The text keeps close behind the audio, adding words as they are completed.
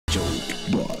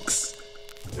Jokebox.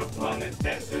 The planet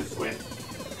dances with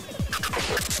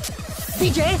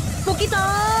DJ, Pokito!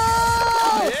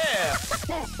 Oh, yeah!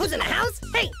 Who's in the house?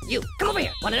 Hey, you, come over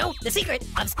here. Want to know the secret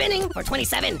of spinning for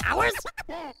 27 hours?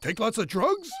 Take lots of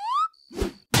drugs?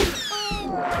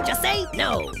 Just say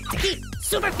no to keep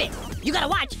super fit. You gotta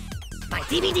watch my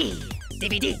DVD.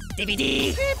 DVD.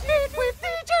 Keep fit with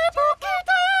DJ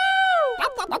Pokito!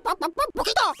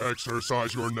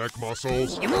 Exercise your neck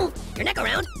muscles. You move your neck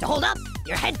around to hold up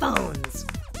your headphones.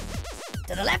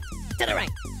 To the left, to the right,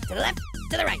 to the left,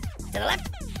 to the right, to the left,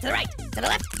 to the right, to the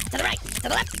left, to the right, to the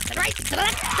left, to the right, to the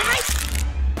left, to the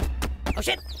right. Oh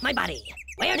shit, my body.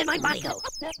 Where did my body go?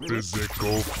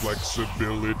 Physical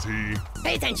flexibility.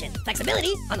 Pay attention.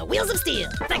 Flexibility on the wheels of steel.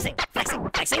 Flexing, flexing,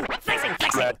 flexing, flexing,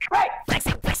 flexing.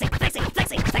 Flexing, flexing, flexing,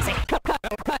 flexing, flexing.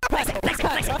 Flexing, flexing,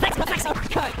 flexing, flexing,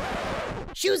 flexing.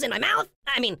 Shoes in my mouth?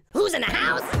 Who's in the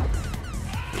house?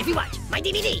 If you watch my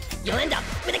DVD, you'll end up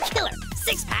with a killer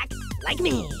six-pack like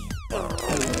me.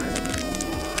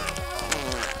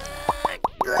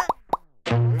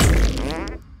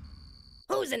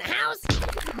 Who's in the house?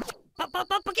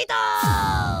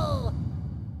 Pokito!